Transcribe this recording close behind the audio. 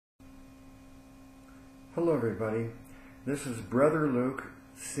Hello everybody, this is Brother Luke,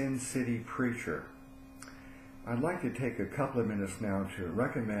 Sin City Preacher. I'd like to take a couple of minutes now to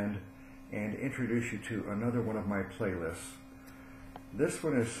recommend and introduce you to another one of my playlists. This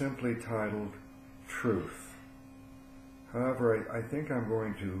one is simply titled Truth. However, I think I'm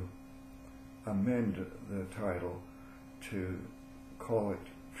going to amend the title to call it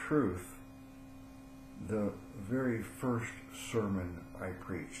Truth, the very first sermon I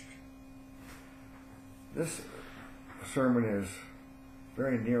preached. This sermon is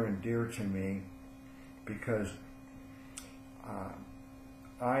very near and dear to me because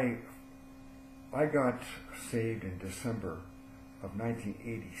I got saved in December of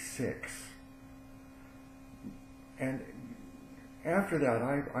 1986, and after that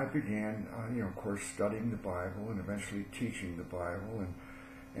I began, of course, studying the Bible and eventually teaching the Bible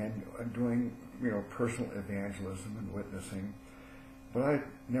and doing, personal evangelism and witnessing, but I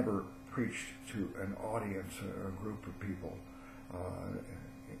never preached to an audience, a group of people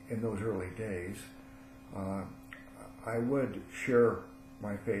in those early days. I would share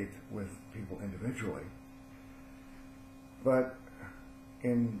my faith with people individually, but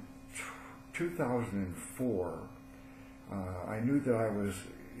in 2004 I knew that I was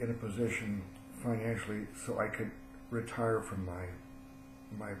in a position financially so I could retire from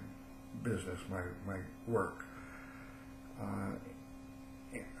my business, my work.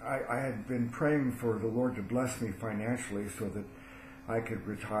 I had been praying for the Lord to bless me financially so that I could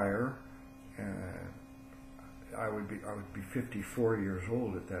retire. I would be 54 years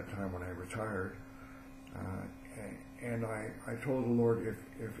old at that time when I retired, and I told the Lord,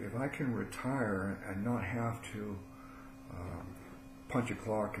 if I can retire and not have to punch a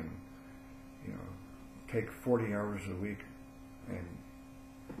clock and take 40 hours a week and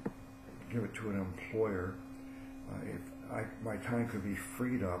give it to an employer, if my time could be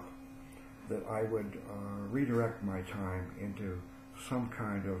freed up, that I would redirect my time into some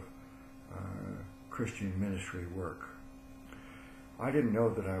kind of Christian ministry work. I didn't know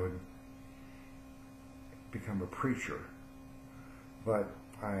that I would become a preacher, but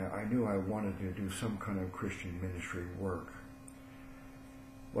I knew I wanted to do some kind of Christian ministry work.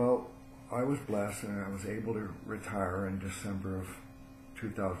 Well, I was blessed and I was able to retire in December of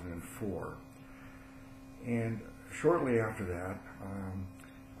 2004. And shortly after that,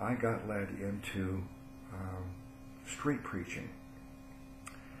 I got led into street preaching.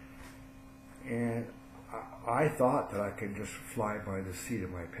 And I thought that I could just fly by the seat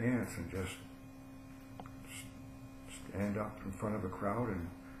of my pants and just stand up in front of a crowd and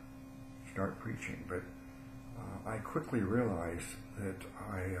start preaching. But I quickly realized that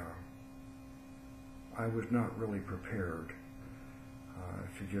I was not really prepared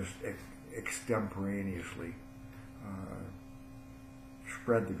to just extemporaneously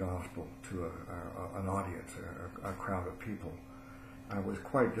spread the gospel to an audience, a crowd of people. I was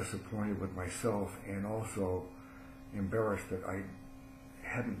quite disappointed with myself and also embarrassed that I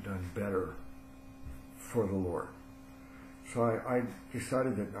hadn't done better for the Lord. So I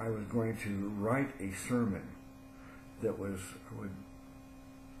decided that I was going to write a sermon that would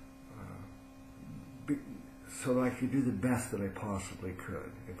be, so that I could do the best that I possibly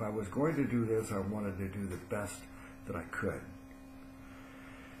could. If I was going to do this, I wanted to do the best that I could.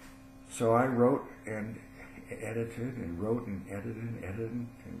 So I wrote and edited and wrote and edited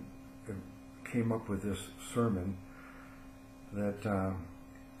and came up with this sermon that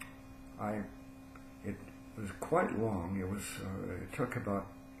it was quite long. It took about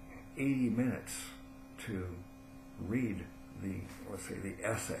 80 minutes to read the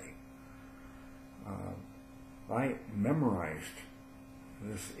essay. I memorized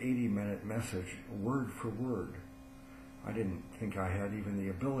this 80-minute message word for word. I didn't think I had even the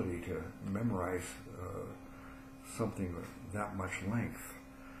ability to memorize something with that much length.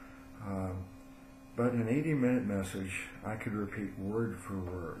 But an 80-minute message I could repeat word for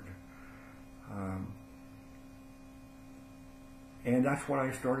word. And that's when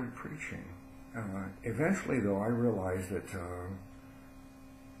I started preaching. Eventually, though, I realized that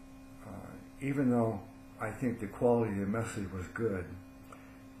even though I think the quality of the message was good,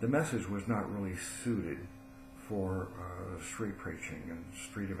 the message was not really suited for street preaching and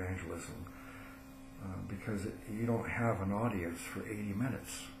street evangelism because you don't have an audience for 80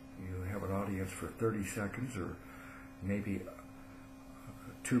 minutes. You have an audience for 30 seconds or maybe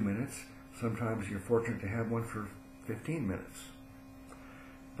 2 minutes. Sometimes you're fortunate to have one for 15 minutes.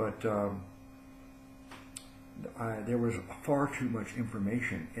 But there was far too much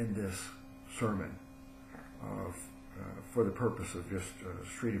information in this sermon for the purpose of just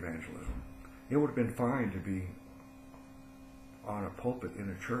street evangelism. It would have been fine to be on a pulpit in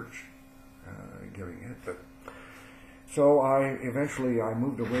a church giving it. But so I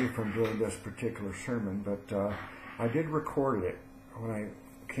moved away from doing this particular sermon, but I did record it. When I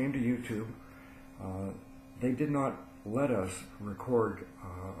came to YouTube, they did not let us record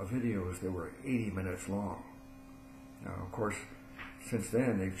videos that were 80 minutes long. Now, of course, since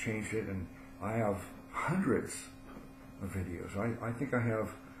then they've changed it, and I have hundreds of videos. I think I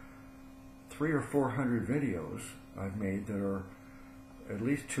have 300 or 400 videos I've made that are at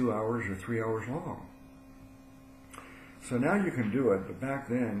least 2 hours or 3 hours long. So now you can do it, but back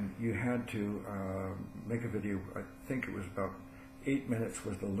then you had to make a video. I think it was about 8 minutes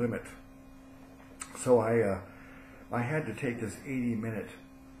was the limit. So I had to take this 80-minute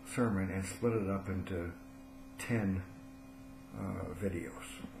sermon and split it up into 10 videos.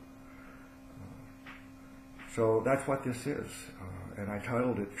 So that's what this is, and I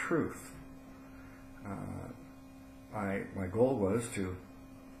titled it Truth. My goal was to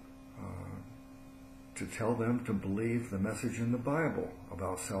tell them to believe the message in the Bible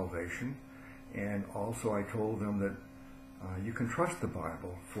about salvation, and also I told them that you can trust the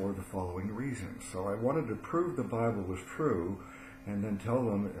Bible for the following reasons. So I wanted to prove the Bible was true, and then tell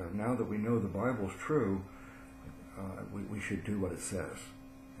them, now that we know the Bible's true, we should do what it says.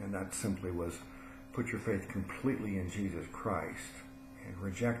 And that simply was, put your faith completely in Jesus Christ and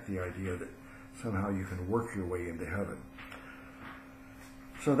reject the idea that somehow you can work your way into heaven.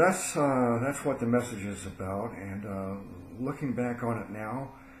 So that's what the message is about. And looking back on it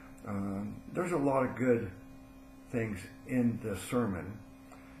now, there's a lot of good things in the sermon.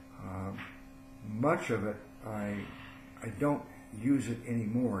 Much of it, I don't use it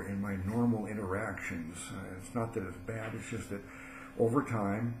anymore in my normal interactions. It's not that it's bad, it's just that over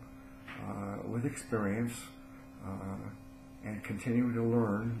time, with experience, and continuing to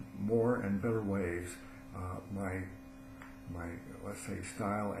learn more and better ways, my let's say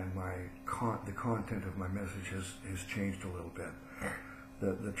style and the content of my message has changed a little bit.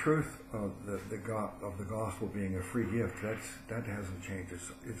 The truth of the gospel being a free gift, that hasn't changed.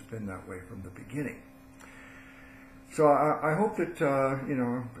 It's been that way from the beginning. So I hope that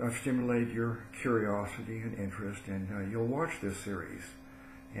I've stimulated your curiosity and interest, and you'll watch this series,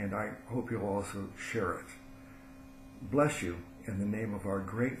 and I hope you'll also share it. Bless you in the name of our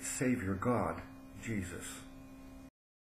great Savior God, Jesus.